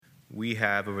We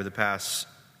have, over the past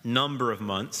number of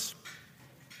months,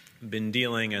 been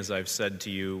dealing, as I've said to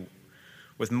you,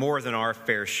 with more than our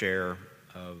fair share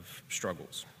of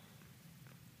struggles.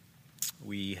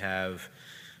 We have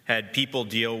had people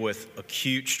deal with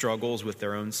acute struggles with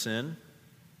their own sin,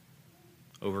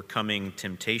 overcoming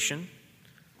temptation,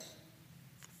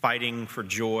 fighting for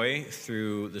joy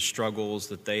through the struggles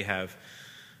that they have,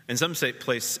 in some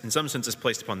senses,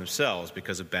 placed upon themselves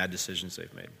because of bad decisions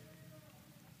they've made.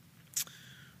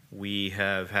 We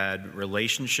have had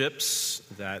relationships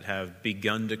that have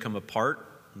begun to come apart,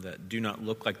 that do not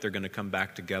look like they're going to come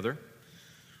back together.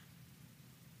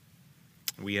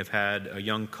 We have had a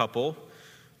young couple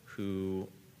who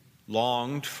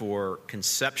longed for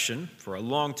conception for a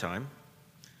long time,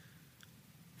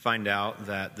 find out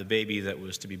that the baby that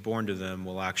was to be born to them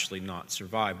will actually not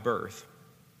survive birth.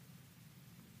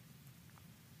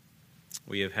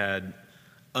 We have had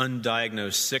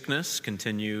undiagnosed sickness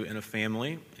continue in a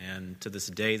family, and to this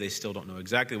day they still don't know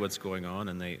exactly what's going on,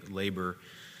 and they labor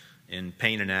in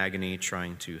pain and agony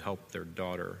trying to help their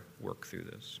daughter work through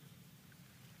this.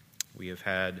 We have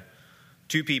had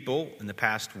 2 people in the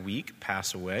past week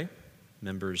pass away,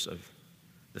 members of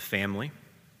the family.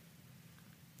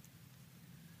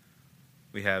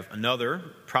 We have another,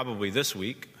 probably this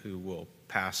week, who will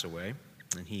pass away,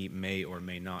 and he may or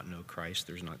may not know Christ.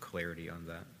 There's not clarity on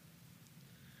that.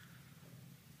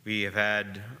 We have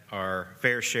had our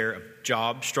fair share of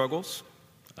job struggles,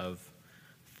 of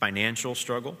financial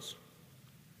struggles.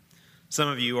 Some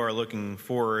of you are looking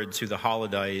forward to the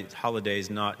holidays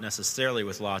not necessarily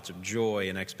with lots of joy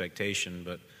and expectation,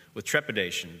 but with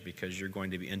trepidation, because you're going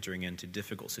to be entering into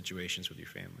difficult situations with your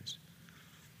families.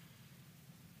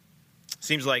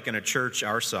 Seems like in a church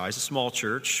our size, a small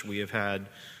church, we have had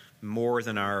more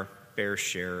than our fair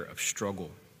share of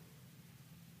struggle.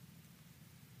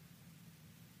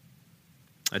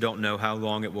 I don't know how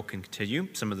long it will continue.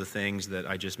 Some of the things that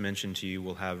I just mentioned to you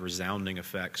will have resounding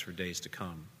effects for days to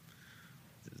come.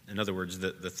 In other words,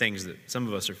 the things that some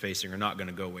of us are facing are not going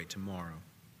to go away tomorrow.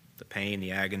 The pain,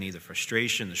 the agony, the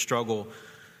frustration, the struggle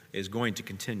is going to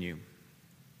continue.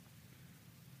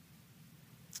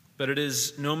 But it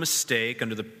is no mistake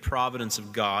under the providence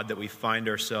of God that we find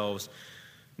ourselves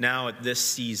now at this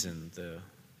season, the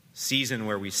season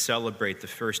where we celebrate the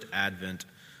first advent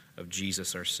of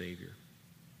Jesus our Savior.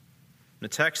 The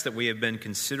text that we have been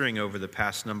considering over the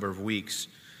past number of weeks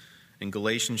in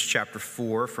Galatians chapter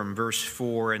 4 from verse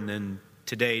 4 and then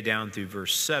today down through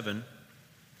verse 7,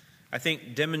 I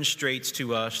think demonstrates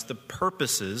to us the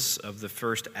purposes of the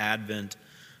first advent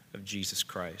of Jesus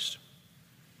Christ.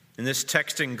 In this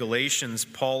text in Galatians,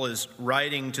 Paul is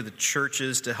writing to the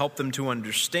churches to help them to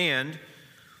understand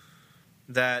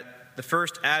that the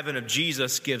first advent of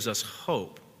Jesus gives us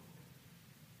hope.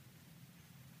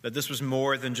 That this was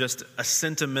more than just a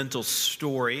sentimental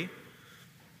story,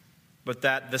 but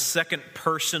that the second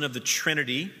person of the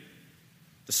Trinity,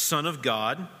 the Son of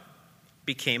God,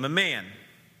 became a man.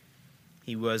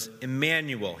 He was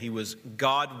Emmanuel. He was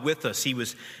God with us. He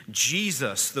was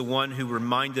Jesus, the one who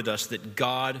reminded us that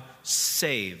God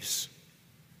saves.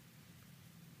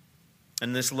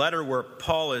 In this letter where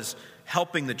Paul is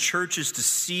helping the churches to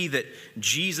see that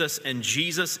Jesus and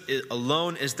Jesus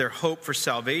alone is their hope for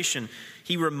salvation,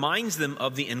 he reminds them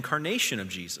of the incarnation of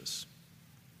Jesus.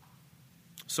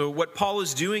 So what Paul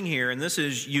is doing here, and this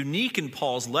is unique in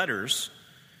Paul's letters,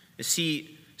 is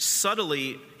he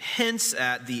subtly hints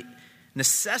at the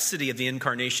necessity of the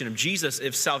incarnation of Jesus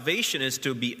if salvation is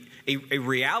to be a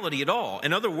reality at all.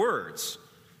 In other words,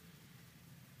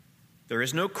 there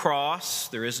is no cross,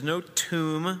 there is no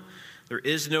tomb, there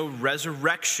is no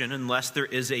resurrection unless there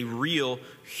is a real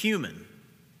human.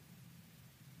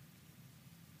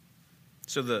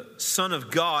 So the Son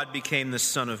of God became the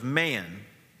Son of Man,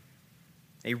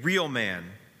 a real man,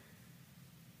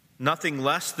 nothing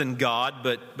less than God,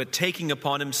 but taking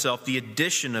upon himself the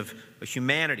addition of a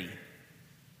humanity.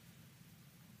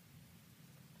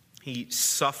 He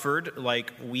suffered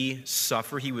like we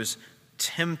suffer. He was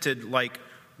tempted like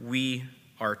we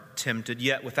are tempted,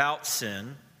 yet without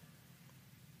sin.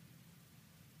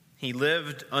 He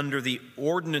lived under the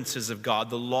ordinances of God,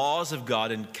 the laws of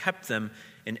God, and kept them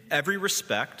in every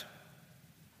respect.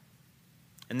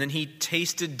 And then he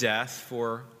tasted death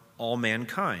for all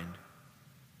mankind.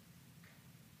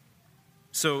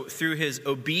 So through his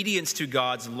obedience to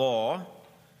God's law,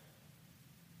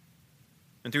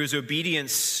 and through his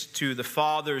obedience to the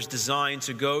Father's design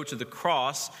to go to the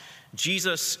cross,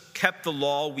 Jesus kept the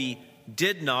law we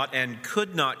did not and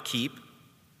could not keep,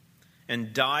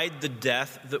 and died the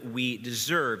death that we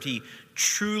deserved. He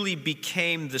truly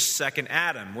became the second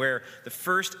Adam, where the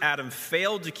first Adam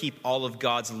failed to keep all of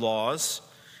God's laws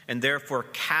and therefore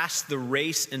cast the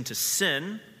race into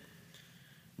sin.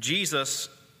 Jesus,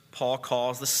 Paul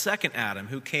calls the second Adam,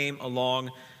 who came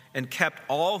along and kept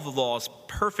all of the laws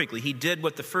perfectly. He did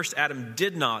what the first Adam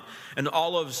did not, and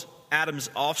all of Adam's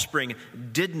offspring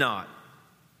did not.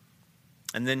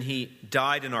 And then he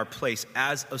died in our place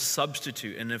as a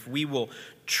substitute. And if we will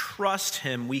trust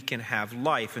him, we can have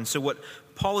life. And so what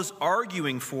Paul is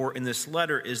arguing for in this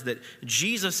letter is that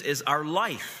Jesus is our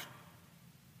life.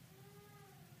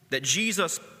 That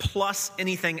Jesus plus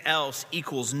anything else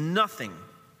equals nothing.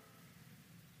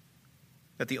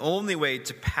 That the only way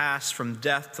to pass from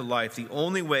death to life, the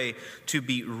only way to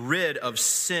be rid of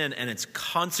sin and its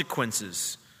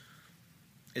consequences,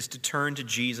 is to turn to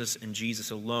Jesus and Jesus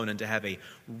alone and to have a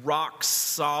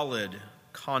rock-solid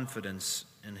confidence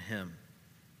in him.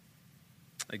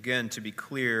 Again, to be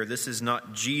clear, this is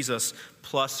not Jesus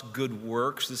plus good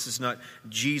works. This is not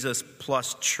Jesus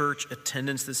plus church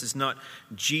attendance. This is not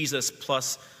Jesus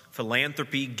plus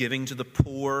philanthropy, giving to the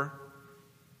poor.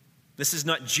 This is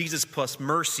not Jesus plus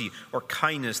mercy or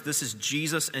kindness. This is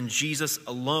Jesus and Jesus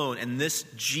alone. And this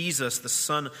Jesus, the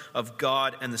Son of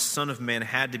God and the Son of Man,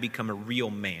 had to become a real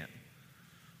man.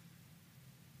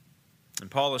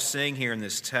 And Paul is saying here in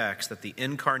this text that the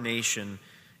incarnation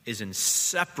is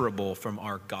inseparable from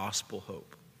our gospel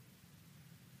hope.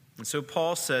 And so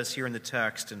Paul says here in the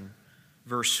text in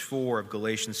verse 4 of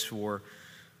Galatians 4,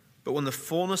 "But when the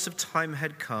fullness of time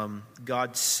had come,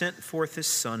 God sent forth his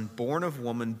Son, born of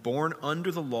woman, born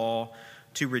under the law,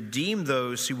 to redeem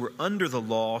those who were under the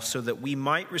law, so that we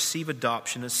might receive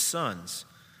adoption as sons.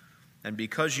 And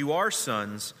because you are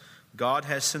sons, God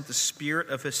has sent the Spirit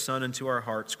of his Son into our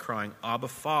hearts, crying, 'Abba,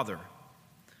 Father.'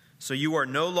 So you are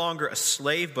no longer a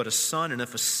slave, but a son, and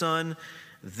if a son,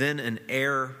 then an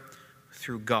heir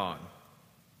through God."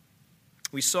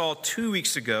 We saw 2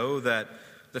 weeks ago that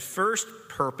the first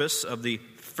purpose of the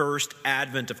first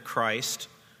advent of Christ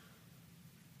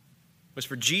was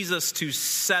for Jesus to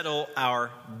settle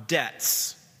our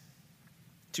debts,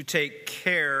 to take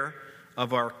care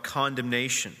of our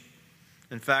condemnation.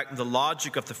 In fact, the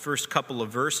logic of the first couple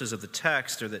of verses of the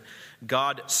text are that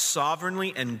God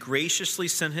sovereignly and graciously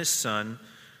sent his Son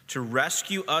to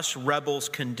rescue us rebels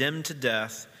condemned to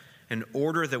death in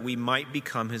order that we might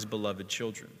become his beloved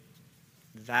children.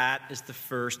 That is the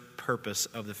first purpose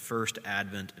of the first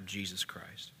advent of Jesus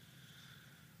Christ.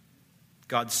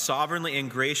 God sovereignly and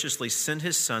graciously sent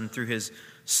his Son through his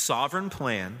sovereign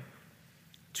plan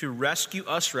to rescue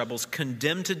us rebels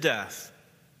condemned to death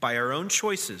by our own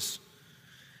choices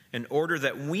in order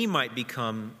that we might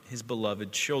become his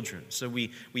beloved children. So we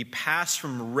pass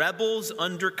from rebels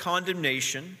under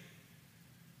condemnation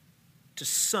to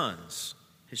sons,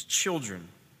 his children,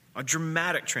 a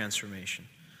dramatic transformation.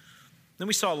 Then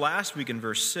we saw last week in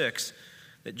verse 6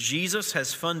 that Jesus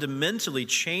has fundamentally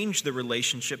changed the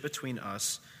relationship between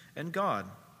us and God.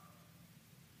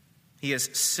 He has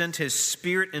sent his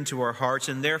Spirit into our hearts,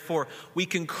 and therefore we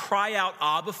can cry out,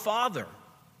 "Abba, Father."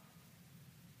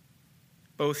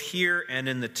 Both here and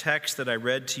in the text that I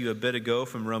read to you a bit ago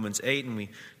from Romans 8, and we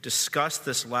discussed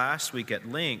this last week at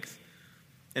length.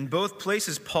 In both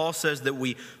places, Paul says that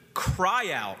we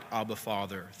cry out, "Abba,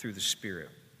 Father," through the Spirit.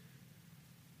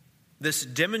 This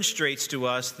demonstrates to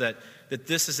us that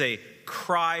this is a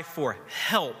cry for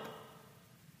help,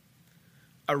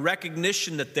 a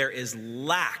recognition that there is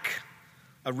lack,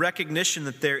 a recognition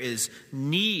that there is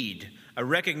need, a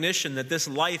recognition that this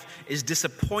life is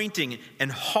disappointing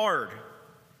and hard.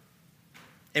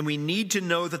 And we need to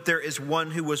know that there is one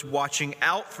who is watching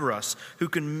out for us, who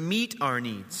can meet our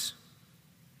needs.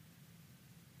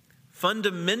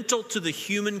 Fundamental to the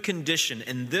human condition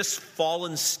in this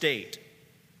fallen state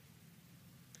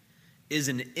is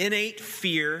an innate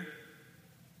fear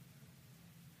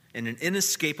and an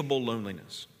inescapable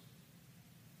loneliness.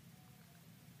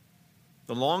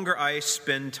 The longer I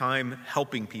spend time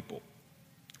helping people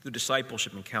through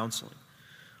discipleship and counseling,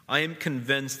 I am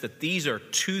convinced that these are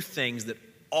two things that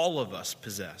all of us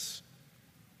possess.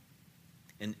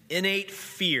 An innate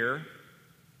fear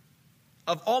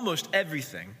of almost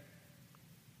everything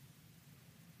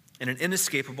and an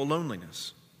inescapable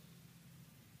loneliness.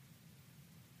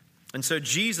 And so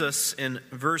Jesus, in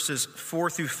verses 4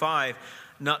 through 5,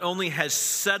 not only has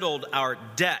settled our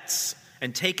debts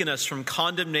and taken us from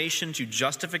condemnation to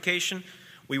justification.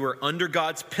 We were under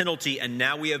God's penalty, and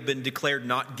now we have been declared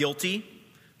not guilty.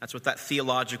 That's what that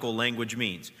theological language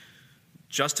means.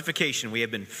 Justification, we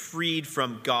have been freed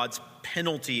from God's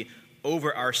penalty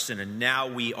over our sin, and now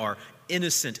we are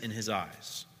innocent in his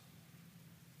eyes.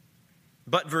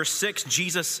 But verse 6,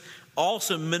 Jesus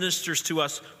also ministers to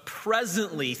us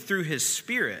presently through his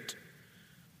Spirit.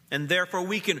 And therefore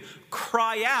we can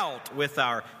cry out with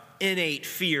our innate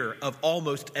fear of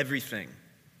almost everything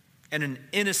and an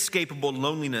inescapable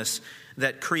loneliness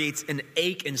that creates an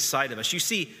ache inside of us. You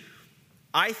see,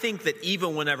 I think that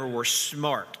even whenever we're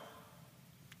smart,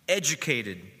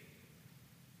 educated,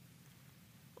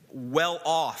 well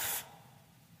off,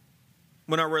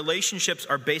 when our relationships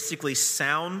are basically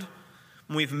sound,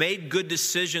 when we've made good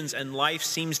decisions and life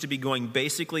seems to be going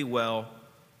basically well,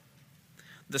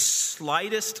 the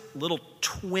slightest little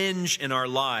twinge in our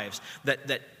lives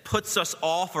that puts us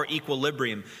off our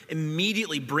equilibrium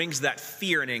immediately brings that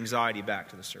fear and anxiety back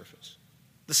to the surface.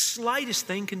 The slightest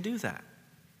thing can do that.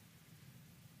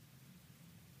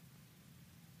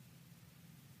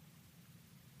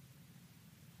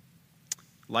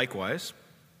 Likewise,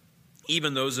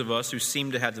 even those of us who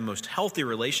seem to have the most healthy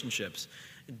relationships,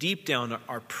 deep down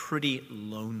are pretty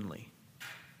lonely.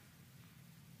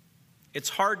 It's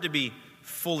hard to be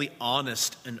fully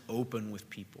honest and open with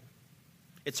people.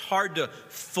 It's hard to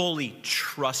fully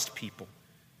trust people.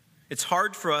 It's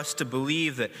hard for us to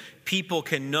believe that people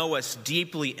can know us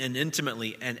deeply and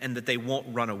intimately and that they won't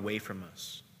run away from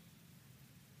us.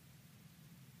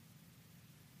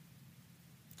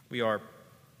 We are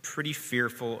pretty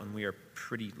fearful and we are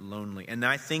pretty lonely. And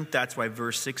I think that's why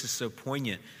verse 6 is so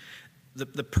poignant.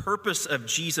 The purpose of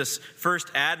Jesus' first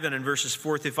advent in verses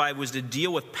 4 through 5 was to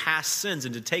deal with past sins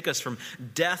and to take us from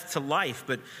death to life.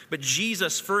 But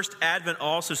Jesus' first advent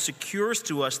also secures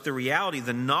to us the reality,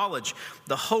 the knowledge,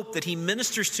 the hope that he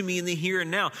ministers to me in the here and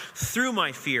now through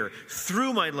my fear,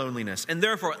 through my loneliness. And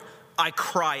therefore, I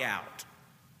cry out.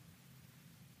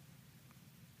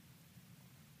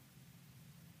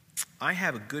 I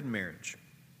have a good marriage.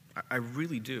 I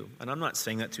really do. And I'm not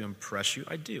saying that to impress you.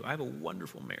 I do. I have a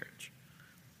wonderful marriage.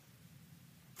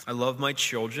 I love my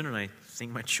children, and I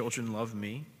think my children love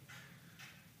me.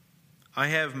 I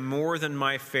have more than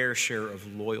my fair share of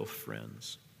loyal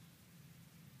friends.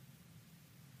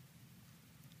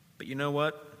 But you know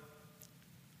what?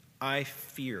 I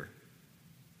fear.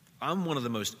 I'm one of the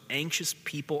most anxious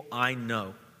people I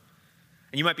know.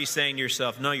 And you might be saying to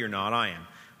yourself, no, you're not. I am.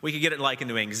 We could get it like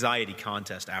into an anxiety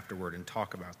contest afterward and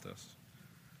talk about this.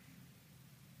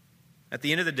 At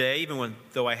the end of the day,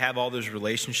 though I have all those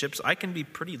relationships, I can be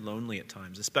pretty lonely at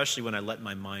times, especially when I let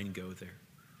my mind go there.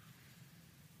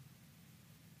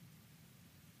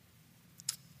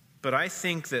 But I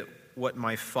think that what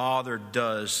my Father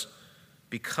does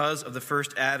because of the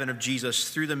first advent of Jesus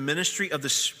through the ministry of the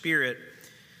Spirit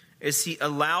is he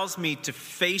allows me to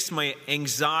face my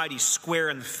anxiety square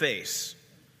in the face.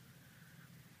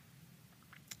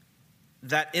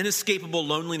 That inescapable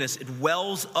loneliness, it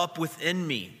wells up within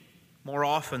me more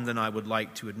often than I would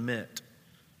like to admit.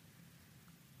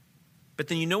 But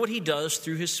then you know what he does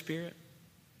through his Spirit?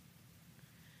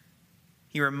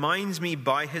 He reminds me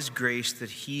by his grace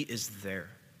that he is there.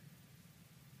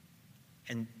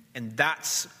 And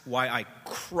that's why I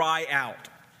cry out,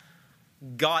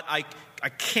 God, I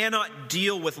cannot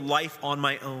deal with life on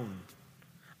my own.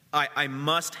 I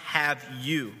must have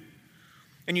you.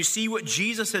 And you see what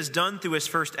Jesus has done through his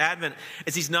first advent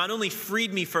is he's not only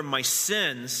freed me from my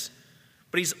sins,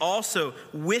 but he's also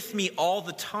with me all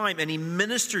the time, and he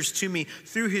ministers to me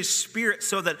through his Spirit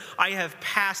so that I have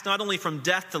passed not only from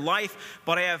death to life,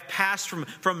 but I have passed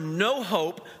from no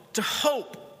hope to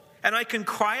hope. And I can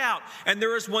cry out, and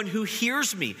there is one who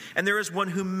hears me, and there is one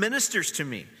who ministers to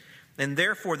me. And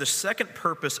therefore, the second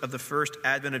purpose of the first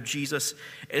advent of Jesus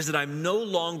is that I'm no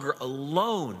longer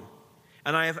alone,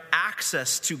 and I have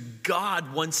access to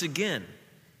God once again.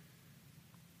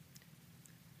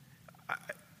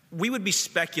 We would be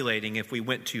speculating if we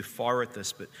went too far at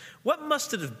this, but what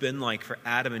must it have been like for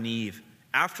Adam and Eve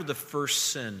after the first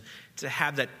sin to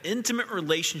have that intimate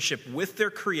relationship with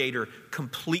their Creator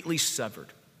completely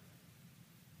severed?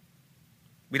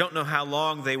 We don't know how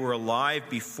long they were alive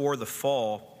before the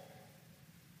fall,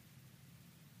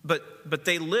 but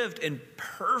they lived in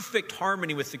perfect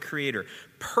harmony with the Creator,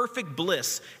 perfect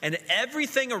bliss, and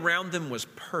everything around them was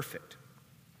perfect.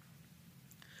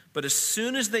 But as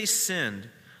soon as they sinned,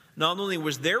 not only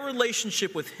was their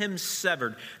relationship with him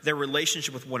severed, their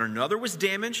relationship with one another was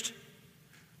damaged,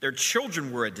 their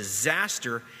children were a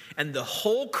disaster, and the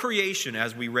whole creation,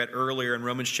 as we read earlier in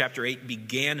Romans chapter 8,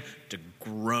 began to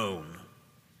groan.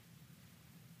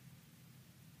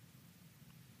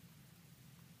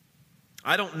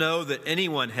 I don't know that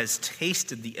anyone has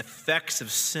tasted the effects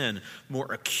of sin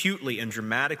more acutely and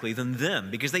dramatically than them,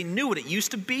 because they knew what it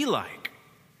used to be like.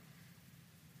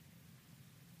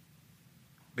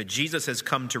 But Jesus has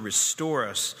come to restore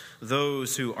us,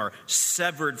 those who are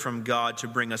severed from God, to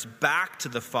bring us back to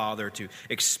the Father, to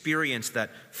experience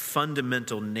that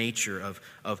fundamental nature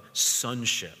of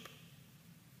sonship.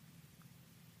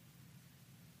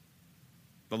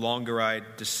 The longer I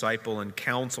disciple and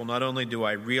counsel, not only do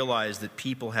I realize that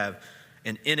people have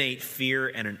an innate fear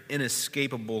and an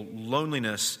inescapable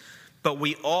loneliness, but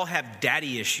we all have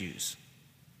daddy issues.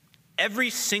 Every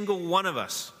single one of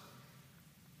us.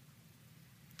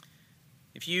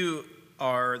 If you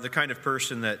are the kind of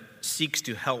person that seeks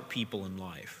to help people in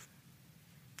life,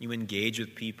 you engage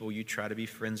with people, you try to be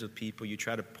friends with people, you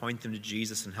try to point them to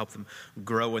Jesus and help them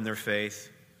grow in their faith,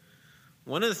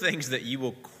 one of the things that you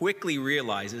will quickly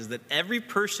realize is that every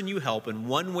person you help in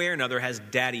one way or another has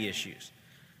daddy issues.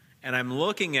 And I'm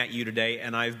looking at you today,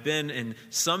 and I've been in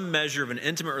some measure of an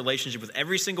intimate relationship with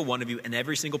every single one of you and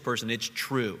every single person. It's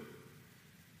true.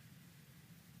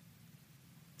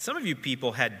 Some of you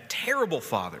people had terrible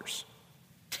fathers,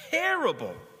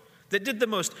 terrible, that did the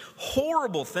most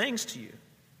horrible things to you.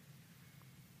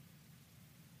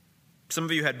 Some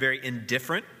of you had very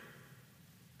indifferent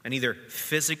and either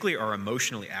physically or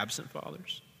emotionally absent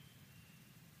fathers.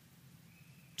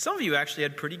 Some of you actually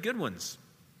had pretty good ones.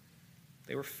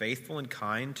 They were faithful and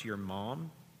kind to your mom.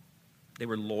 They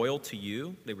were loyal to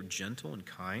you. They were gentle and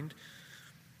kind.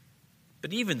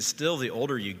 But even still, the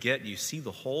older you get, you see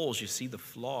the holes, you see the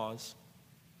flaws.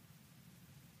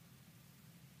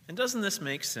 And doesn't this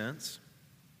make sense?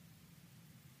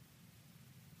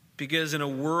 Because in a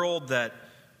world that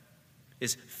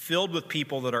is filled with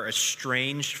people that are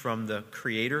estranged from the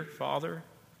Creator, Father,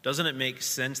 doesn't it make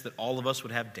sense that all of us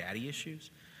would have daddy issues?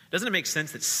 Doesn't it make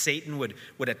sense that Satan would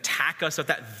attack us at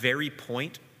that very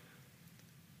point?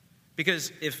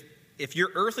 Because if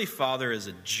your earthly father is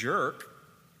a jerk,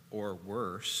 or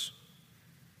worse,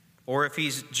 or if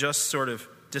he's just sort of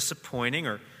disappointing,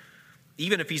 or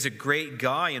even if he's a great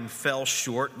guy and fell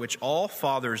short, which all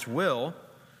fathers will,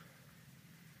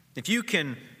 if you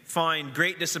can find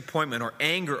great disappointment or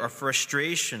anger or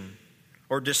frustration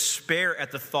or despair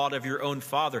at the thought of your own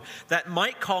father, that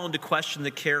might call into question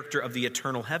the character of the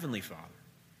eternal heavenly Father.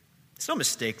 It's no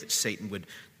mistake that Satan would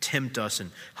tempt us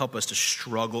and help us to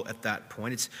struggle at that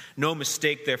point. It's no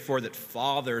mistake, therefore, that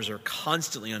fathers are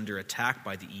constantly under attack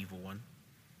by the evil one.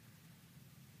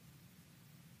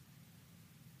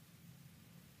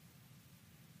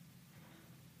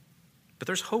 But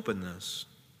there's hope in this.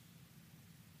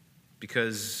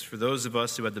 Because for those of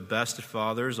us who had the best of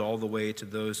fathers, all the way to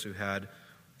those who had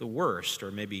the worst,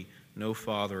 or maybe no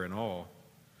father at all,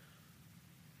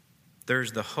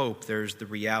 there's the hope, there's the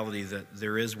reality that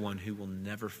there is one who will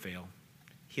never fail.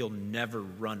 He'll never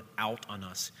run out on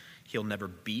us. He'll never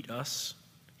beat us.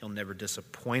 He'll never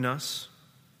disappoint us.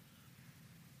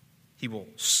 He will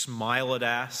smile at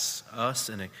us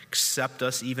and accept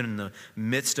us even in the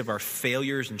midst of our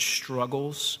failures and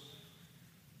struggles.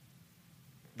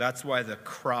 That's why the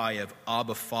cry of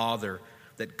Abba, Father,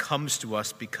 that comes to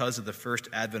us because of the first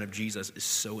advent of Jesus is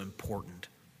so important.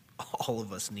 All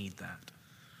of us need that.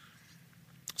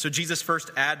 So Jesus'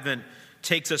 first advent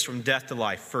takes us from death to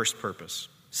life, first purpose.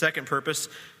 Second purpose,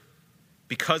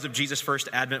 because of Jesus' first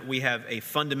advent, we have a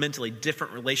fundamentally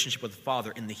different relationship with the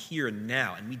Father in the here and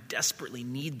now, and we desperately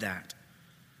need that.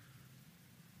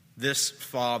 This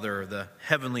Father, the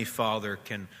Heavenly Father,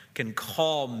 can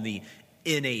calm the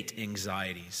innate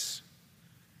anxieties.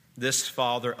 This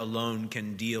Father alone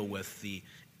can deal with the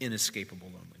inescapable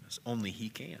loneliness. Only He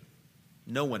can.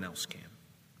 No one else can.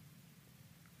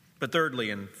 But thirdly,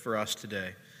 and for us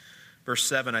today, verse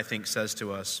 7, I think, says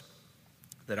to us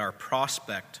that our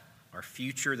prospect, our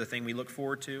future, the thing we look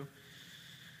forward to,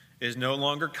 is no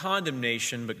longer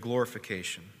condemnation, but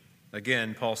glorification.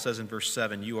 Again, Paul says in verse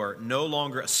 7, you are no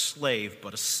longer a slave,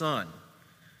 but a son.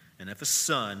 And if a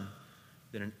son,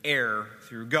 then an heir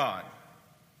through God.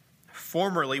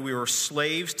 Formerly, we were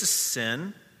slaves to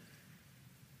sin,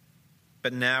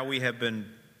 but now we have been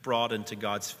brought into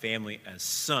God's family as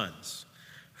sons.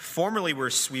 Formerly,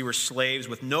 we were slaves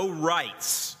with no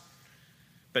rights,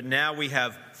 but now we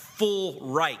have full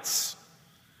rights.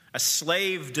 A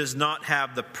slave does not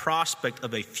have the prospect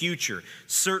of a future,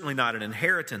 certainly not an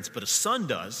inheritance, but a son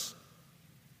does.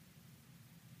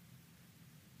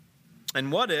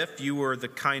 And what if you were the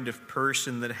kind of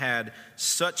person that had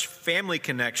such family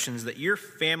connections that your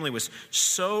family was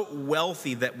so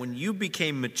wealthy that when you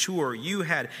became mature, you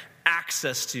had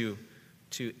access to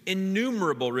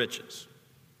innumerable riches,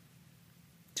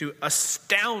 to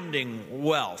astounding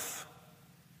wealth,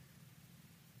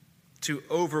 to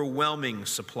overwhelming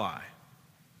supply?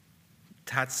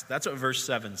 That's what verse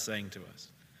 7 is saying to us.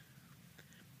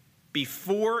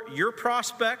 Before, your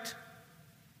prospect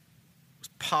was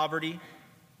poverty,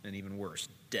 and even worse,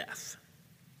 death.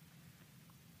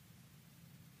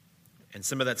 And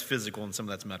some of that's physical and some of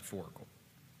that's metaphorical.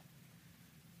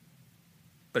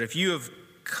 But if you have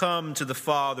come to the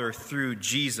Father through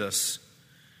Jesus,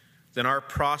 then our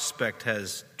prospect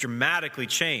has dramatically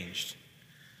changed.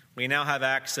 We now have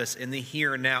access in the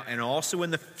here and now and also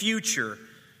in the future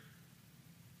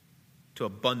to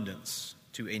abundance,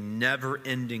 to a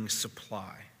never-ending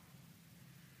supply.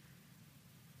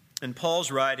 In Paul's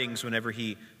writings, whenever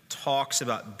he talks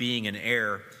about being an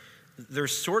heir,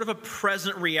 there's sort of a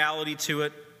present reality to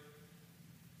it.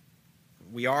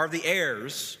 We are the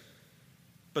heirs,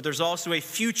 but there's also a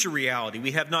future reality.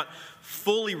 We have not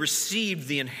fully received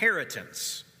the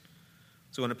inheritance.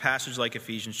 So in a passage like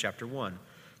Ephesians chapter 1,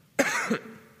 in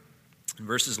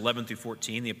verses 11 through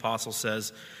 14, the apostle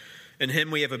says, "In him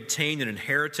we have obtained an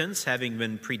inheritance, having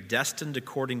been predestined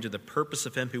according to the purpose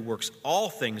of him who works all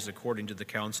things according to the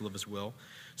counsel of his will."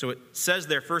 So it says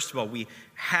there, first of all, we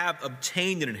have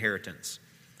obtained an inheritance.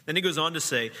 Then he goes on to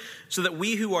say, "So that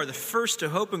we who are the first to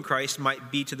hope in Christ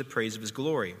might be to the praise of his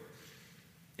glory.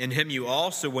 In him you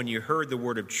also, when you heard the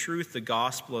word of truth, the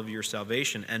gospel of your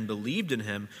salvation, and believed in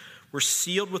him, were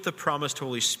sealed with the promised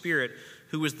Holy Spirit,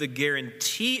 who is the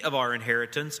guarantee of our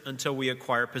inheritance until we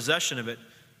acquire possession of it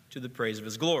to the praise of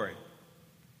his glory."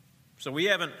 So we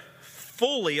haven't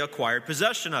fully acquired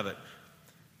possession of it.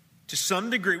 To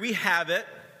some degree we have it.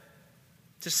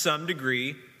 To some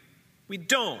degree we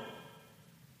don't.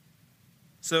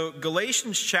 So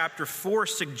Galatians chapter 4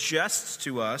 suggests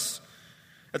to us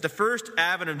that the first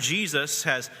advent of Jesus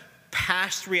has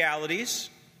past realities,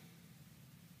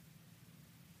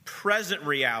 present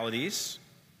realities,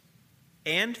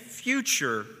 and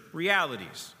future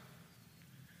realities.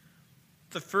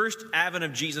 The first advent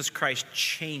of Jesus Christ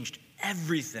changed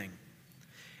everything.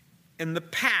 In the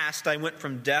past, I went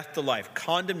from death to life,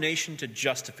 condemnation to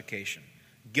justification,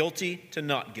 guilty to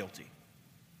not guilty.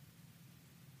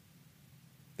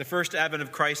 The first advent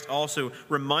of Christ also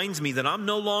reminds me that I'm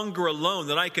no longer alone,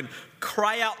 that I can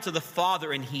cry out to the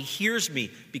Father and he hears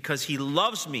me because he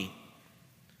loves me.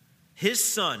 His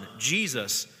Son,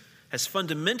 Jesus, has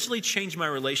fundamentally changed my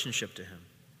relationship to him.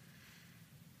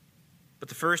 But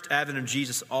the first advent of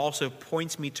Jesus also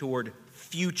points me toward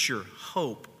future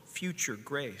hope, future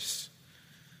grace.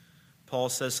 Paul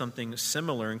says something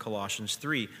similar in Colossians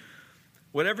 3.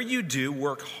 "Whatever you do,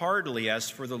 work heartily as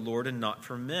for the Lord and not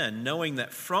for men, knowing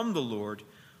that from the Lord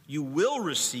you will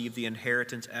receive the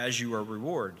inheritance as your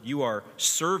reward." You are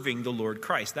serving the Lord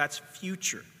Christ. That's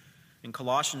future. In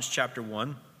Colossians chapter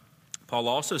 1, Paul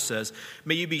also says,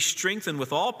 "May you be strengthened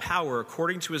with all power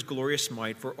according to his glorious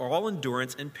might for all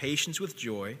endurance and patience with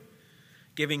joy,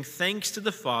 giving thanks to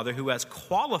the Father who has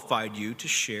qualified you to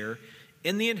share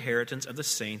in the inheritance of the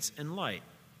saints in light."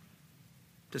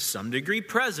 To some degree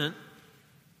present,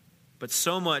 but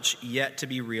so much yet to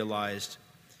be realized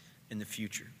in the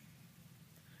future.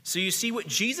 So you see, what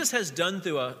Jesus has done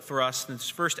for us in this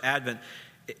first advent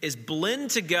is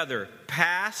blend together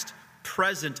past,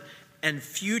 present, and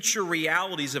future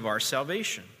realities of our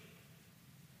salvation.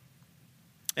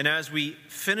 And as we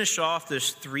finish off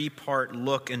this three-part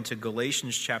look into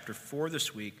Galatians chapter 4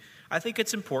 this week, I think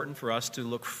it's important for us to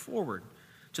look forward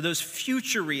to those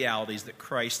future realities that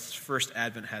Christ's first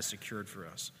advent has secured for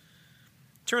us.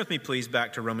 Turn with me, please,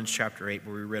 back to Romans chapter 8,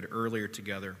 where we read earlier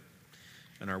together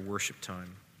in our worship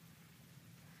time.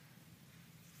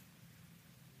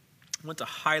 I want to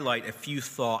highlight a few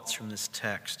thoughts from this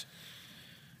text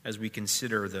as we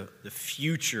consider the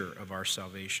future of our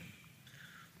salvation.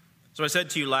 So I said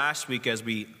to you last week as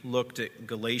we looked at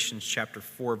Galatians chapter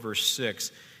 4, verse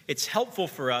 6, it's helpful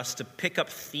for us to pick up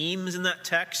themes in that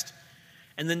text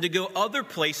and then to go other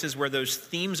places where those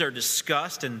themes are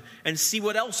discussed and see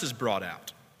what else is brought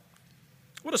out.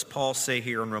 What does Paul say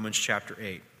here in Romans chapter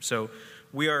 8? So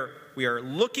we are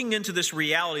looking into this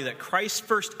reality that Christ's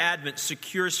first advent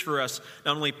secures for us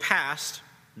not only past,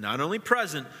 not only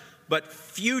present, but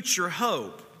future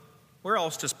hope. Where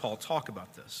else does Paul talk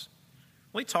about this?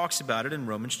 Well, he talks about it in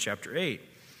Romans chapter 8.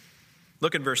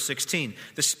 Look in verse 16.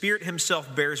 "The Spirit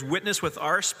himself bears witness with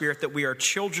our spirit that we are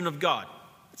children of God."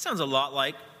 It sounds a lot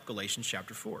like Galatians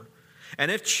chapter 4. "And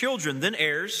if children, then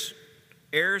heirs,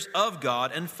 heirs of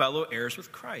God and fellow heirs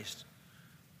with Christ."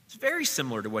 It's very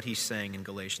similar to what he's saying in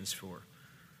Galatians 4.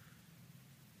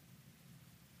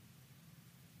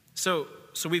 So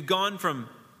we've gone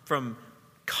from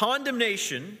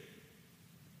condemnation,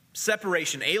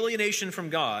 separation, alienation from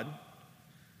God,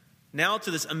 now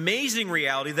to this amazing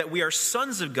reality that we are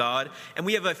sons of God and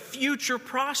we have a future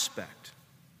prospect.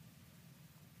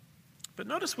 But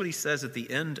notice what he says at the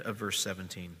end of verse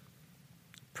 17.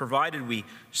 provided we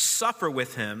suffer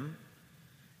with him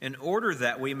in order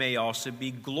that we may also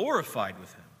be glorified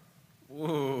with him.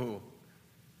 Whoa.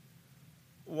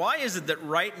 Why is it that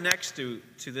right next to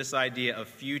this idea of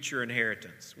future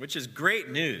inheritance, which is great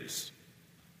news,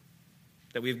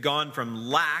 that we've gone from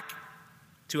lack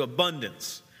to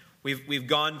abundance, we've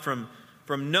gone from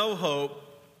no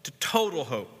hope to total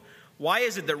hope. Why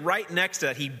is it that right next to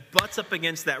that he butts up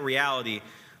against that reality,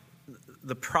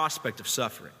 the prospect of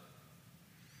suffering?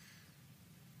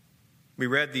 We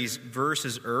read these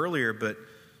verses earlier, but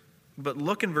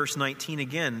look in verse 19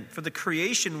 again. For the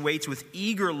creation waits with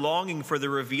eager longing for the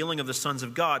revealing of the sons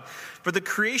of God. For the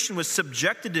creation was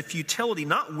subjected to futility,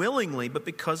 not willingly, but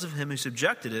because of him who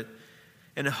subjected it,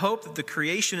 in hope that the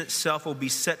creation itself will be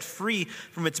set free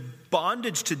from its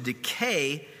bondage to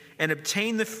decay and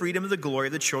obtain the freedom of the glory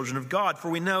of the children of God. For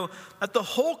we know that the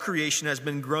whole creation has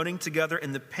been groaning together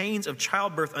in the pains of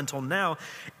childbirth until now,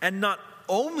 and not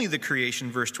only the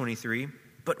creation, verse 23,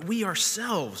 but we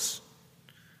ourselves,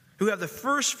 who have the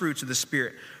first fruits of the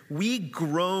Spirit, we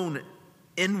groan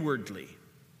inwardly.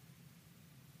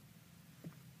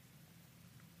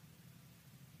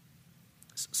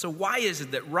 So why is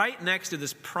it that right next to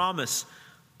this promise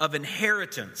of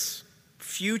inheritance,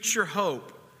 future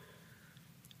hope,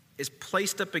 is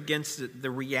placed up against the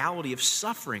reality of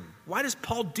suffering? Why does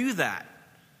Paul do that?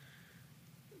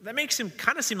 That makes him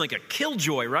kind of seem like a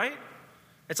killjoy, right?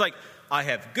 It's like, I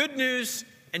have good news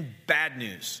and bad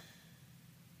news.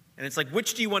 And it's like,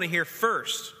 which do you want to hear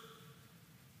first?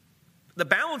 The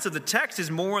balance of the text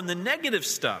is more on the negative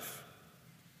stuff.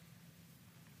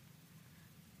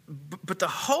 But the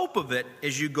hope of it,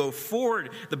 as you go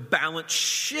forward, the balance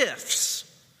shifts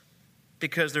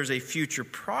because there's a future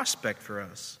prospect for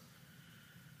us.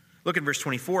 Look at verse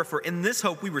 24. For in this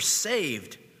hope we were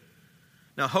saved.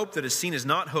 Now hope that is seen is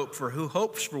not hope, for who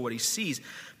hopes for what he sees?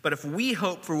 But if we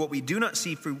hope for what we do not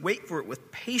see, if we wait for it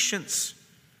with patience.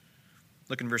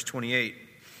 Look in verse 28.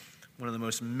 One of the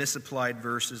most misapplied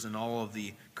verses in all of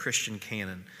the Christian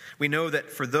canon. We know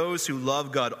that for those who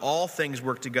love God, all things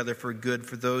work together for good,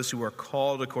 for those who are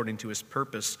called according to his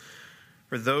purpose.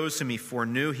 For those whom he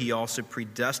foreknew, he also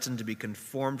predestined to be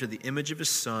conformed to the image of his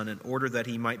Son, in order that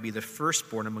he might be the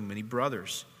firstborn among many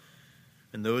brothers.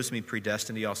 And those whom he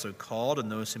predestined, he also called,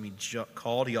 and those whom he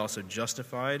called, he also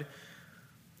justified.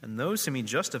 And those whom he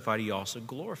justified, he also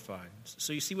glorified.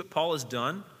 So you see what Paul has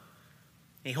done?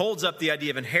 He holds up the idea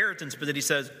of inheritance, but then he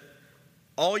says,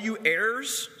 all you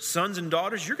heirs, sons and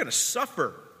daughters, you're going to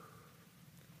suffer.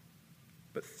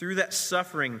 But through that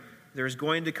suffering, there is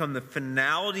going to come the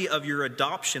finality of your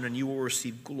adoption, and you will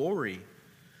receive glory. And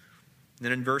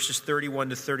then in verses 31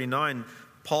 to 39,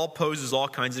 Paul poses all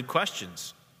kinds of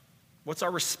questions. What's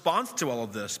our response to all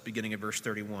of this, beginning at verse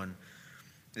 31?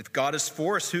 If God is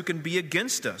for us, who can be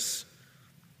against us?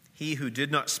 He who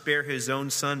did not spare his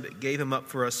own Son, but gave him up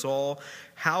for us all,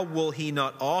 how will he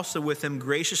not also with him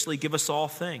graciously give us all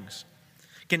things?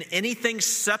 Can anything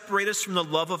separate us from the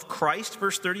love of Christ?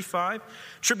 Verse 35.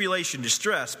 Tribulation,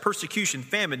 distress, persecution,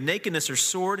 famine, nakedness, or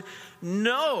sword?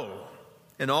 No.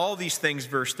 In all these things,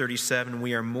 verse 37,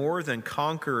 we are more than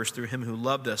conquerors through him who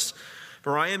loved us.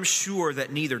 For I am sure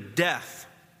that neither death,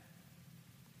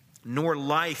 nor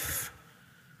life,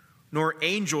 nor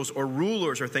angels or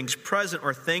rulers or things present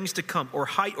or things to come or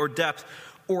height or depth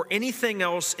or anything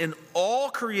else in all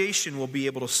creation will be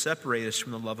able to separate us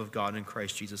from the love of God in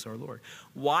Christ Jesus our Lord.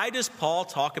 Why does Paul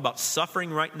talk about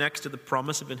suffering right next to the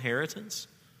promise of inheritance?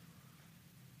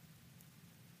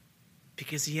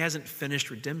 Because he hasn't finished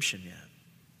redemption yet.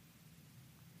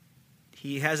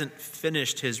 He hasn't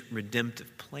finished his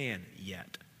redemptive plan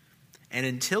yet. And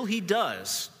until he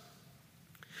does,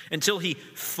 until he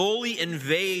fully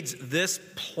invades this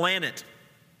planet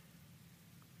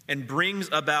and brings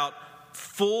about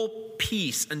full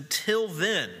peace, until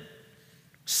then,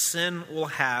 sin will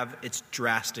have its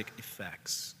drastic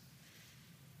effects.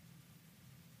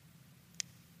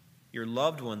 Your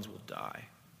loved ones will die.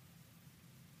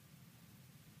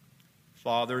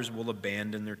 Fathers will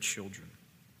abandon their children.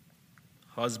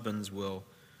 Husbands will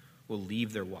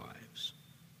leave their wives.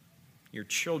 Your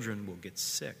children will get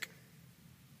sick.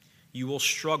 You will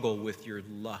struggle with your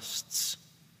lusts.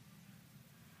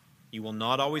 You will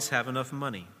not always have enough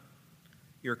money.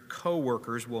 Your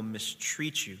coworkers will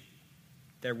mistreat you.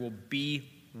 There will be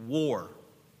war.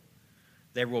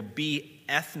 There will be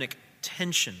ethnic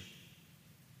tension.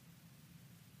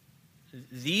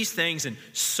 These things and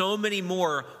so many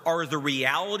more are the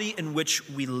reality in which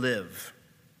we live.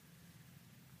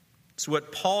 So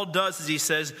what Paul does is he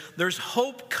says, there's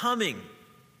hope coming.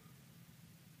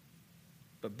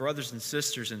 But brothers and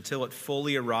sisters, until it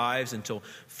fully arrives, until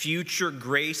future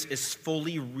grace is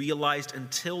fully realized,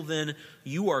 until then,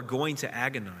 you are going to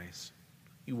agonize.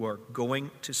 You are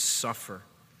going to suffer.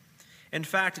 In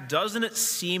fact, doesn't it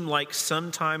seem like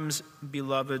sometimes,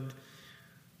 beloved,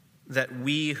 that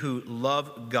we who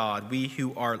love God, we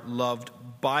who are loved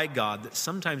by God, that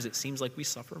sometimes it seems like we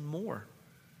suffer more?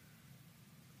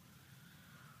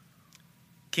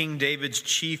 King David's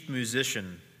chief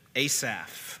musician,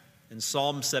 Asaph, in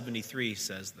Psalm 73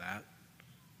 says that.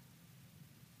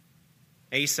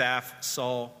 Asaph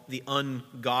saw the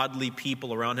ungodly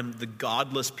people around him, the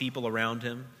godless people around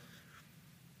him,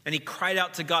 and he cried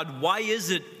out to God, "Why is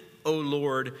it, O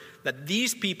Lord, that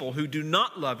these people who do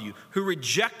not love you, who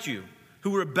reject you,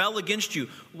 who rebel against you,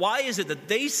 why is it that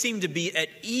they seem to be at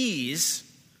ease,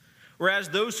 whereas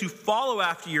those who follow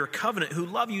after your covenant, who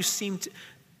love you, seem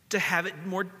to have it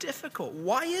more difficult?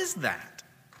 Why is that?"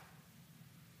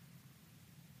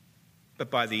 But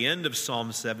by the end of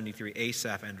Psalm 73,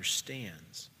 Asaph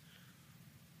understands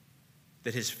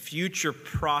that his future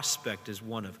prospect is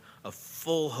one of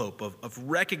full hope, of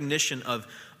recognition of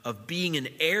being an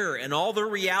heir and all the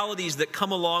realities that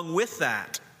come along with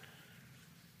that.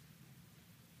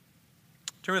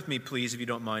 Turn with me, please, if you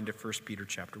don't mind, to 1 Peter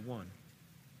chapter 1.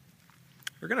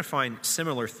 We're going to find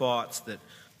similar thoughts that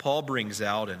Paul brings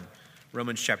out in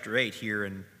Romans chapter 8 here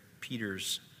in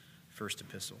Peter's first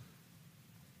epistle.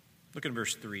 Look at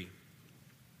verse 3.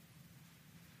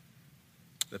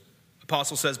 The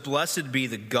apostle says, "Blessed be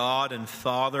the God and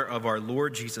Father of our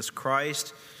Lord Jesus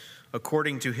Christ.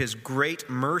 According to his great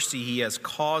mercy, he has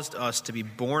caused us to be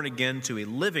born again to a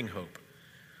living hope,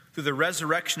 through the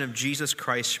resurrection of Jesus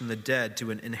Christ from the dead, to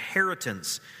an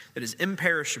inheritance that is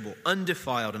imperishable,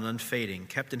 undefiled, and unfading,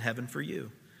 kept in heaven for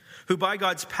you, who by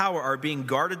God's power are being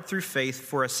guarded through faith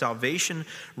for a salvation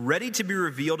ready to be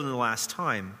revealed in the last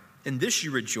time. In this you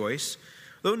rejoice,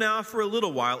 though now for a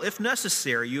little while, if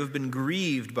necessary, you have been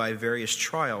grieved by various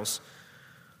trials,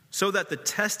 so that the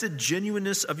tested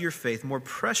genuineness of your faith, more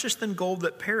precious than gold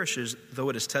that perishes, though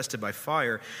it is tested by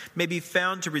fire, may be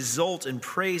found to result in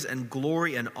praise and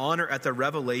glory and honor at the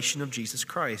revelation of Jesus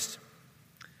Christ.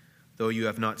 Though you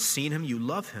have not seen him, you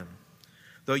love him.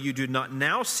 Though you do not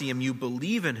now see him, you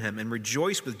believe in him and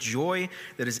rejoice with joy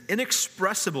that is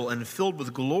inexpressible and filled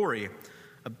with glory,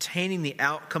 obtaining the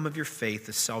outcome of your faith,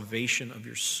 the salvation of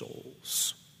your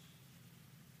souls."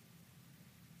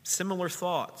 Similar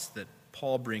thoughts that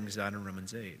Paul brings out in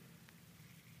Romans 8.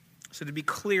 So to be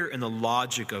clear in the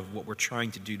logic of what we're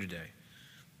trying to do today,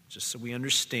 just so we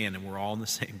understand and we're all on the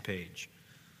same page,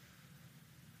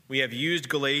 we have used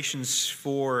Galatians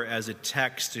 4 as a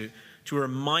text to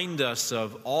remind us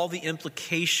of all the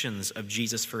implications of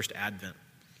Jesus' first advent.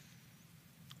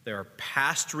 There are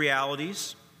past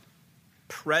realities,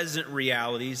 present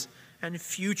realities, and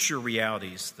future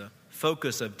realities, the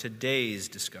focus of today's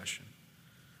discussion.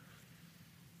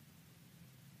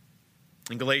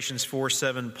 In Galatians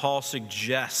 4:7, Paul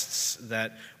suggests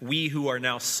that we who are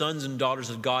now sons and daughters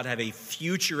of God have a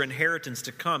future inheritance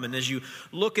to come. And as you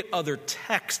look at other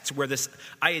texts where this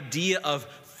idea of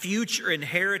future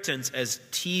inheritance is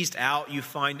teased out, you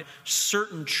find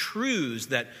certain truths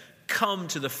that come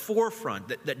to the forefront,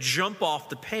 that jump off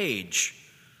the page.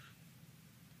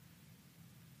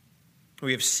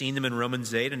 We have seen them in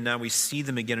Romans 8, and now we see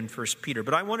them again in 1 Peter.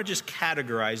 But I want to just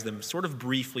categorize them sort of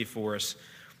briefly for us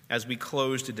as we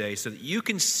close today, so that you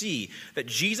can see that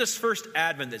Jesus' first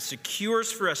advent that secures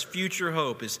for us future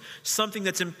hope is something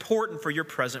that's important for your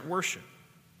present worship.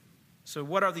 So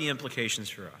what are the implications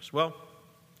for us? Well,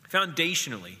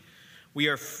 foundationally, we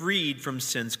are freed from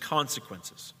sin's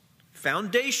consequences.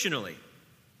 Foundationally,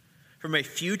 from a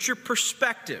future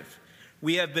perspective,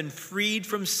 we have been freed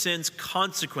from sin's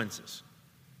consequences.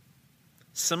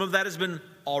 Some of that has been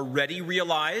already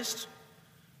realized.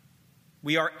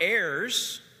 We are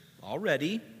heirs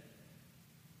already,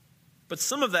 but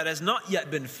some of that has not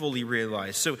yet been fully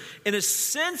realized. So in a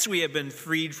sense, we have been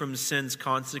freed from sin's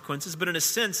consequences, but in a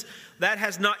sense, that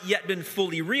has not yet been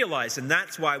fully realized, and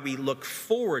that's why we look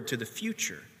forward to the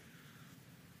future.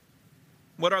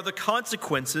 What are the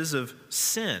consequences of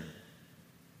sin?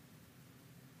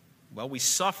 Well, we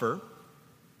suffer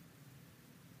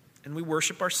and we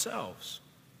worship ourselves.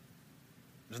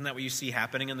 Isn't that what you see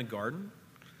happening in the garden?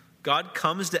 God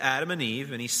comes to Adam and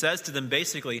Eve and he says to them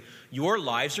basically, your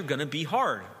lives are going to be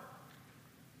hard.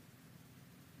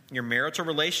 Your marital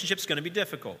relationship's going to be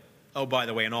difficult. Oh, by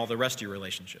the way, and all the rest of your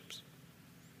relationships.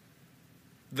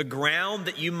 The ground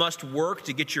that you must work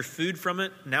to get your food from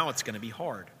it, now it's going to be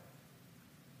hard.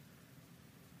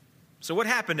 So what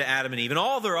happened to Adam and Eve and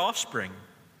all their offspring?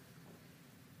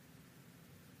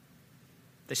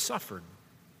 They suffered.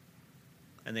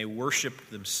 and they worshiped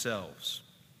themselves.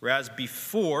 Whereas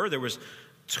before there was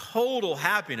total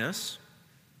happiness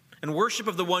and worship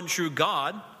of the one true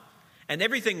God, and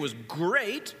everything was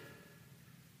great,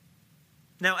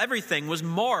 now everything was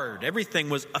marred. Everything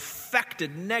was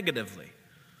affected negatively.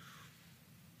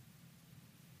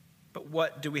 But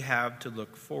what do we have to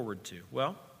look forward to?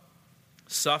 Well,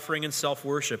 suffering and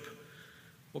self-worship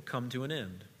will come to an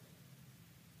end.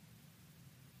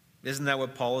 Isn't that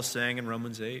what Paul is saying in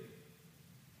Romans 8?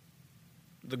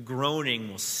 The groaning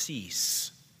will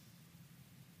cease.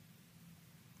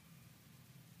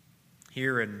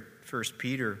 Here in 1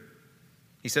 Peter,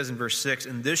 he says in verse 6,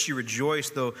 "In this you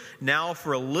rejoice, though now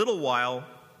for a little while,"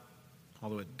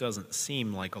 although it doesn't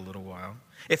seem like a little while,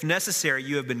 "if necessary,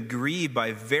 you have been grieved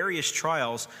by various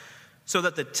trials, so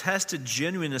that the tested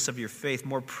genuineness of your faith,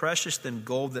 more precious than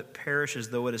gold that perishes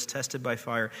though it is tested by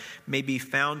fire, may be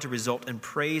found to result in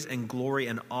praise and glory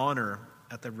and honor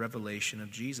at the revelation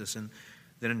of Jesus." And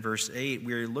then in verse 8,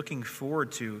 we are looking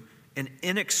forward to an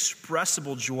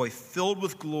inexpressible joy filled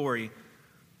with glory,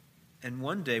 and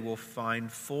one day we'll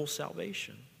find full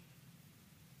salvation.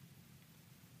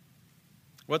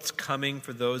 What's coming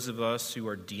for those of us who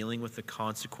are dealing with the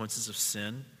consequences of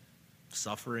sin,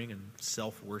 suffering, and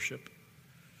self-worship?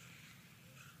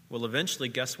 Well, eventually,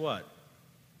 guess what?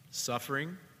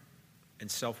 Suffering and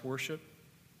self-worship,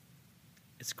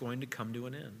 it's going to come to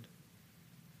an end.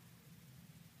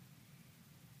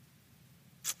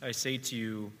 I say to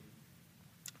you,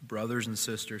 brothers and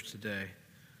sisters, today,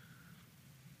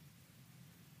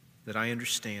 that I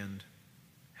understand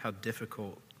how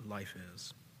difficult life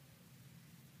is.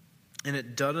 And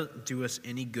it doesn't do us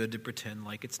any good to pretend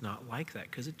like it's not like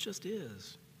that, because it just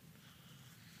is.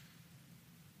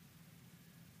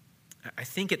 I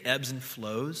think it ebbs and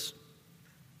flows.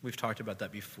 We've talked about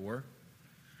that before.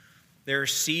 There are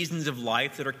seasons of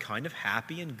life that are kind of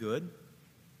happy and good.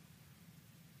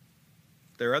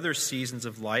 There are other seasons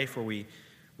of life where we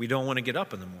don't want to get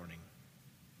up in the morning.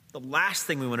 The last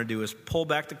thing we want to do is pull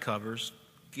back the covers,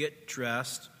 get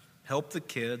dressed, help the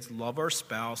kids, love our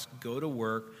spouse, go to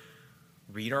work,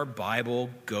 read our Bible,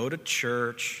 go to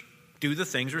church, do the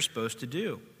things we're supposed to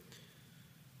do.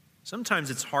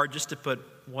 Sometimes it's hard just to put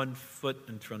one foot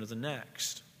in front of the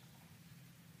next.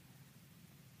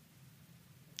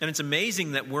 And it's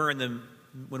amazing that when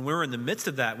we're in the midst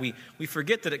of that, we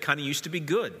forget that it kind of used to be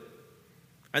good.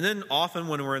 And then often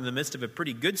when we're in the midst of a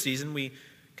pretty good season, we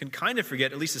can kind of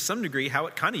forget, at least to some degree, how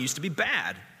it kind of used to be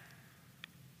bad.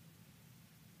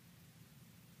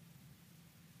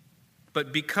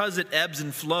 But because it ebbs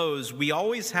and flows, we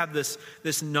always have this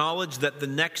knowledge that the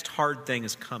next hard thing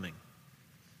is coming.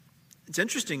 It's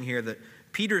interesting here that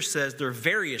Peter says there are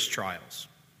various trials.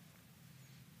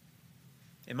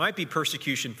 It might be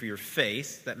persecution for your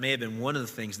faith. That may have been one of the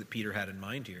things that Peter had in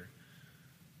mind here.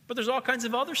 But there's all kinds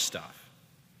of other stuff.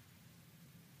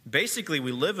 Basically,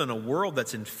 we live in a world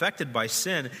that's infected by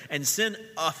sin, and sin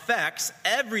affects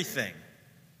everything.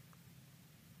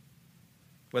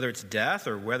 Whether it's death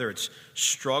or whether it's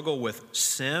struggle with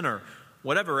sin or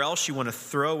whatever else you want to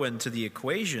throw into the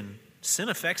equation, sin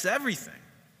affects everything.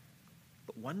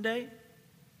 But one day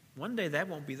that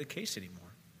won't be the case anymore.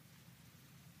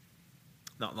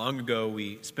 Not long ago,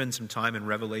 we spent some time in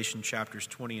Revelation chapters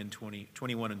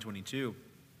 21 and 22.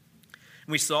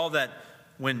 And we saw that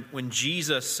when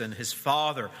Jesus and his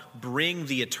Father bring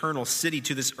the eternal city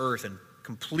to this earth and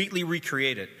completely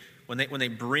recreate it, when they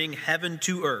bring heaven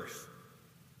to earth,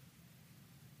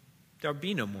 there'll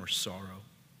be no more sorrow,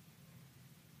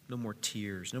 no more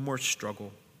tears, no more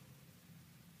struggle.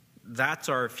 That's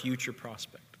our future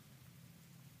prospect.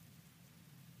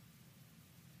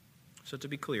 So to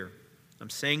be clear, I'm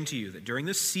saying to you that during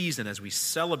this season, as we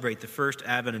celebrate the first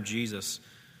advent of Jesus,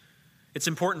 it's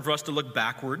important for us to look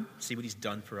backward, see what he's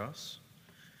done for us.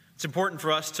 It's important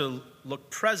for us to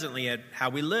look presently at how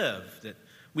we live, that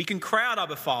we can cry out,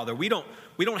 Abba, Father. We don't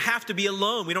have to be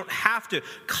alone. We don't have to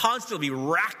constantly be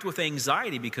racked with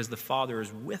anxiety because the Father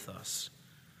is with us.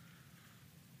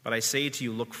 But I say to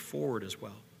you, look forward as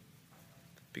well.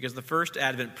 Because the first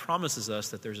advent promises us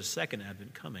that there's a second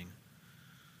advent coming.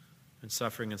 And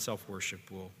suffering and self-worship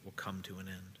will come to an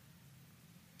end.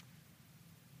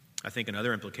 I think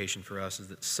another implication for us is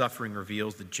that suffering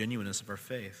reveals the genuineness of our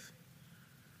faith.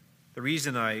 The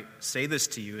reason I say this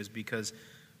to you is because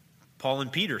Paul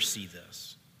and Peter see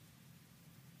this.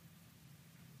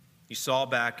 You saw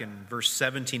back in verse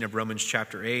 17 of Romans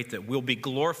chapter 8 that we'll be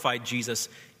glorified Jesus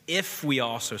if we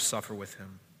also suffer with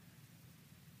him.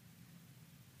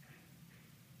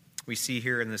 We see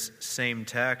here in this same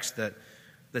text that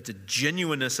the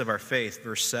genuineness of our faith,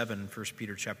 verse 7, 1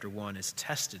 Peter chapter 1, is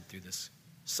tested through this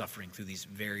suffering through these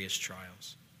various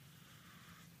trials.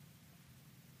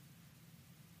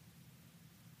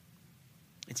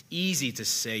 It's easy to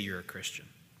say you're a Christian.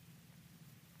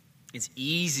 It's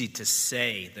easy to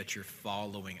say that you're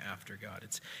following after God.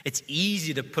 It's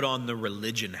easy to put on the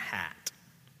religion hat.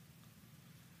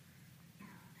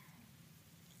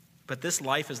 But this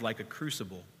life is like a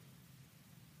crucible.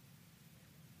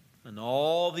 And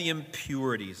all the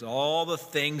impurities, all the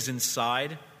things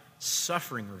inside,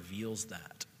 suffering reveals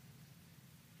that.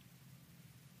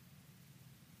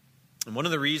 And one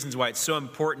of the reasons why it's so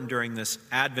important during this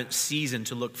Advent season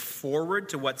to look forward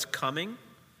to what's coming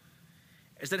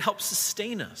is that it helps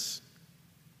sustain us.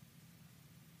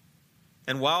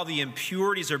 And while the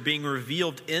impurities are being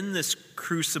revealed in this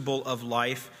crucible of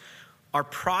life, our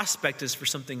prospect is for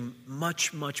something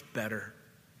much, much better.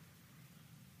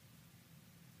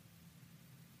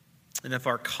 And if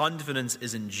our confidence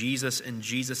is in Jesus and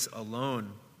Jesus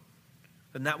alone,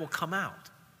 then that will come out.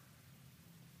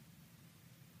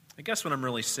 I guess what I'm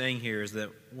really saying here is that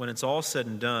when it's all said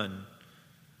and done,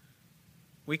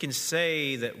 we can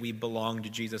say that we belong to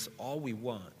Jesus all we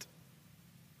want.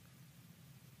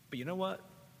 But you know what?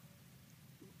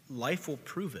 Life will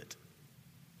prove it.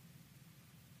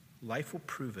 Life will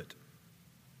prove it.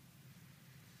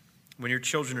 When your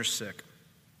children are sick,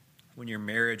 when your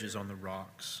marriage is on the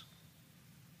rocks,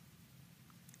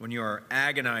 when you are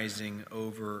agonizing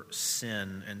over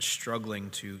sin and struggling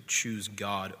to choose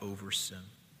God over sin,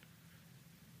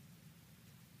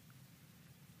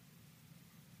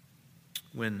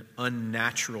 when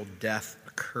unnatural death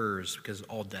occurs, because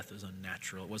all death is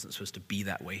unnatural. It wasn't supposed to be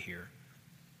that way here.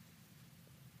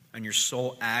 And your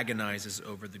soul agonizes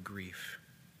over the grief.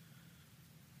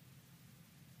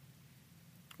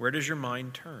 Where does your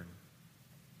mind turn?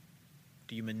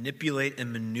 Do you manipulate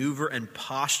and maneuver and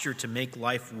posture to make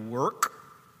life work?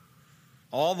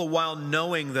 All the while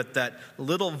knowing that that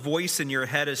little voice in your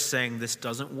head is saying, this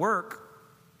doesn't work.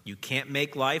 You can't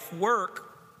make life work.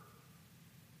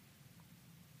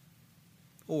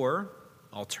 Or,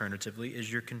 alternatively, is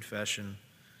your confession,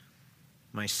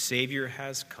 my Savior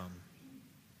has come.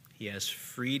 He has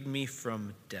freed me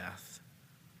from death.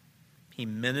 He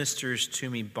ministers to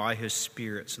me by his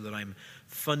Spirit so that I'm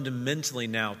fundamentally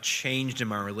now changed in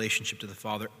my relationship to the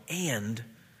Father. And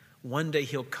one day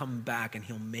he'll come back and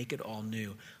he'll make it all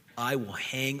new. I will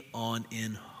hang on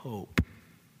in hope.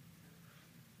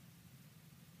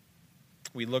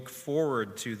 We look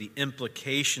forward to the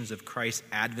implications of Christ's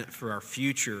advent for our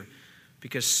future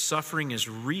because suffering is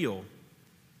real.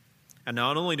 And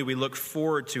not only do we look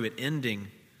forward to it ending,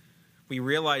 we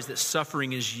realize that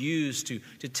suffering is used to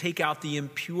take out the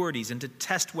impurities and to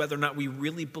test whether or not we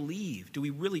really believe. Do we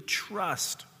really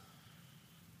trust?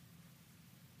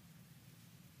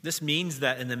 This means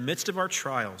that in the midst of our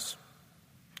trials,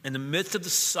 in the midst of the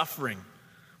suffering,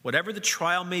 whatever the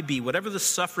trial may be, whatever the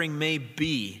suffering may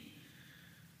be,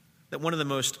 that one of the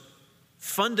most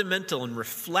fundamental and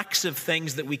reflexive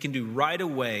things that we can do right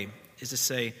away is to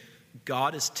say,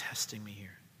 God is testing me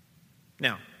here.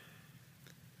 Now,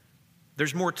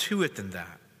 there's more to it than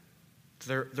that.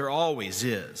 There always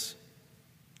is.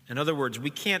 In other words, we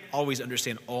can't always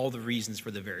understand all the reasons for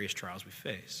the various trials we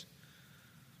face.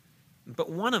 But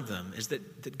one of them is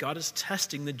that God is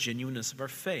testing the genuineness of our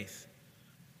faith.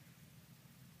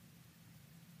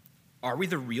 Are we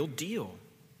the real deal?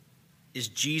 Is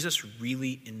Jesus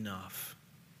really enough?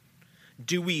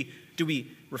 Do we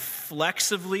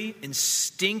reflexively,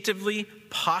 instinctively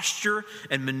posture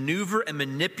and maneuver and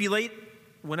manipulate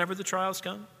whenever the trials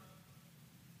come?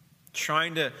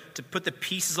 Trying to put the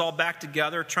pieces all back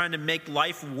together, trying to make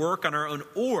life work on our own?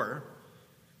 Or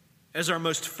as our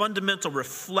most fundamental,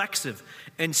 reflexive,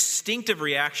 instinctive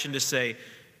reaction to say,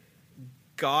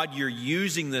 God, you're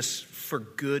using this for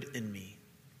good in me.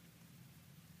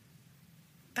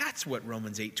 That's what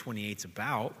Romans 8:28 is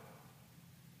about.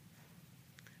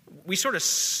 We sort of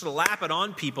slap it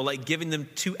on people like giving them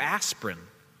 2 aspirin,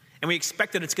 and we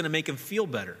expect that it's going to make them feel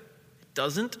better. It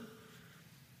doesn't.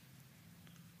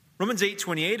 Romans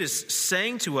 8:28 is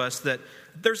saying to us that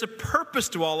there's a purpose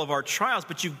to all of our trials,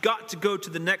 but you've got to go to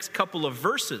the next couple of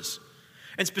verses.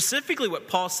 And specifically what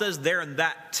Paul says there in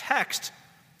that text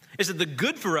is that the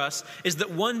good for us is that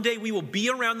one day we will be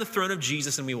around the throne of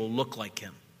Jesus and we will look like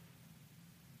him.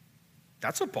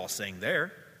 That's what Paul's saying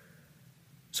there.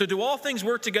 So do all things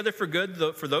work together for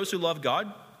good for those who love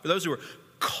God? For those who are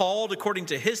called according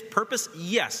to his purpose?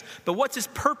 Yes. But what's his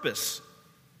purpose?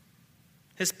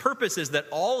 His purpose is that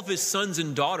all of his sons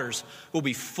and daughters will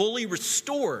be fully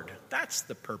restored. That's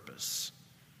the purpose.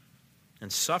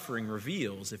 And suffering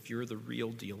reveals if you're the real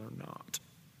deal or not.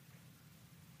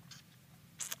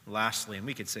 Lastly, and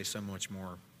we could say so much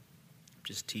more,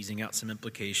 just teasing out some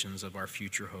implications of our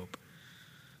future hope.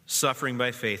 Suffering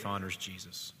by faith honors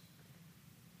Jesus.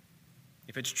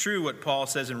 If it's true what Paul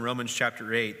says in Romans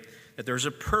chapter 8, that there's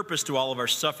a purpose to all of our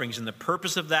sufferings, and the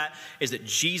purpose of that is that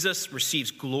Jesus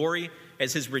receives glory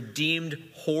as his redeemed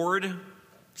horde,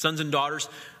 sons and daughters,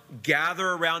 gather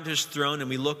around his throne and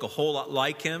we look a whole lot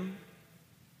like him,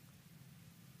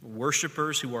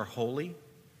 worshipers who are holy.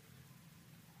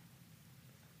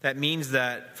 That means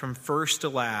that from first to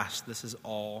last, this is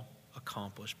all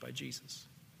accomplished by Jesus.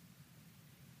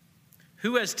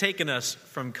 Who has taken us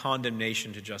from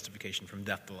condemnation to justification, from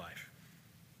death to life?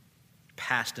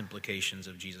 Past implications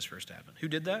of Jesus' first advent. Who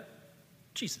did that?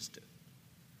 Jesus did.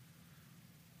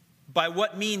 By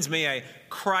what means may I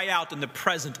cry out in the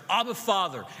present, Abba,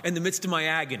 Father, in the midst of my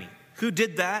agony? Who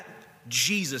did that?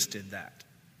 Jesus did that.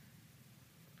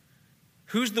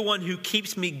 Who's the one who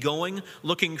keeps me going,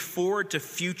 looking forward to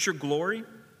future glory?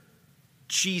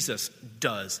 Jesus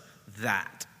does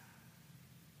that.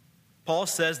 Paul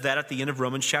says that at the end of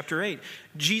Romans chapter 8.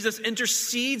 Jesus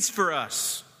intercedes for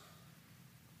us.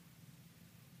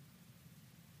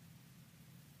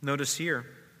 Notice here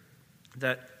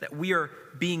that we are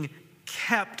being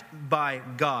kept by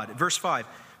God. Verse 5,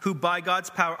 who by God's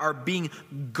power are being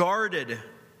guarded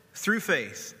through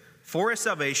faith for a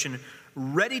salvation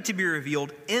ready to be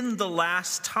revealed in the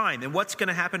last time. And what's going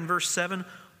to happen, verse 7?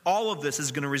 All of this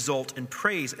is going to result in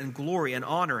praise and glory and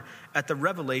honor at the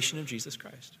revelation of Jesus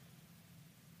Christ.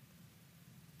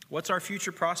 What's our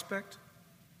future prospect?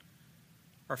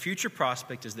 Our future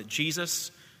prospect is that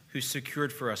Jesus, who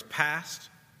secured for us past,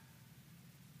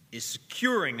 is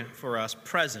securing for us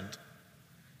present,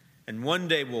 and one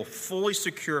day will fully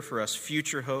secure for us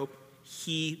future hope.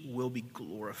 He will be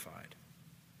glorified.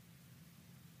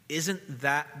 Isn't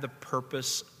that the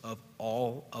purpose of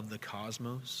all of the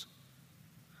cosmos?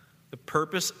 The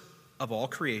purpose of all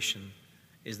creation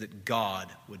is that God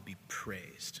would be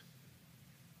praised.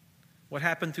 What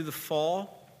happened through the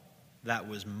fall? That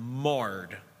was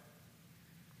marred.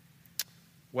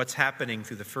 What's happening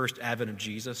through the first advent of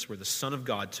Jesus, where the Son of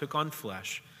God took on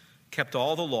flesh, kept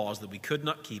all the laws that we could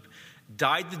not keep,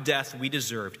 died the death we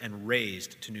deserved, and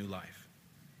raised to new life.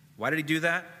 Why did he do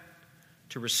that?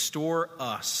 To restore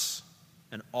us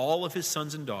and all of his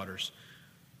sons and daughters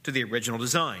to the original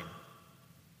design,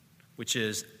 which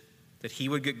is that he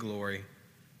would get glory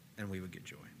and we would get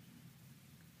joy.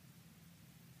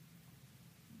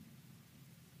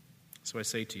 So I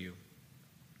say to you,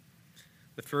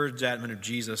 the first advent of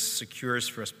Jesus secures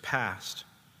for us past,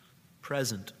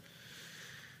 present,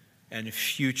 and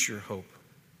future hope.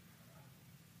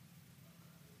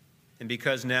 And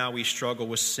because now we struggle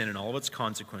with sin and all of its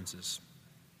consequences,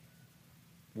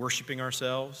 worshiping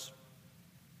ourselves,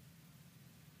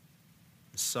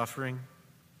 suffering,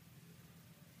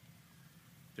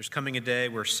 there's coming a day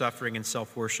where suffering and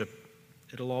self-worship,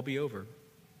 it'll all be over.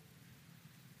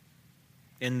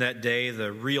 In that day,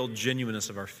 the real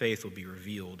genuineness of our faith will be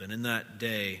revealed. And in that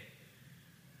day,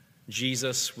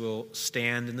 Jesus will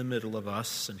stand in the middle of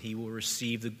us, and he will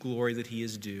receive the glory that he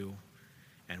is due.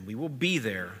 And we will be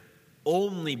there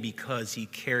only because he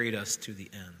carried us to the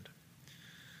end.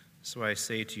 So I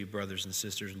say to you, brothers and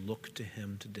sisters, look to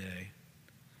him today.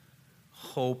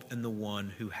 Hope in the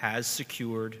one who has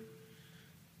secured,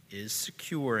 is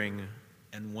securing,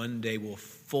 and one day will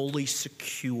fully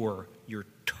secure your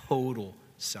total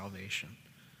salvation.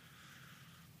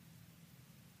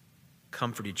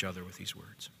 Comfort each other with these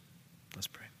words. Let's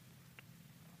pray.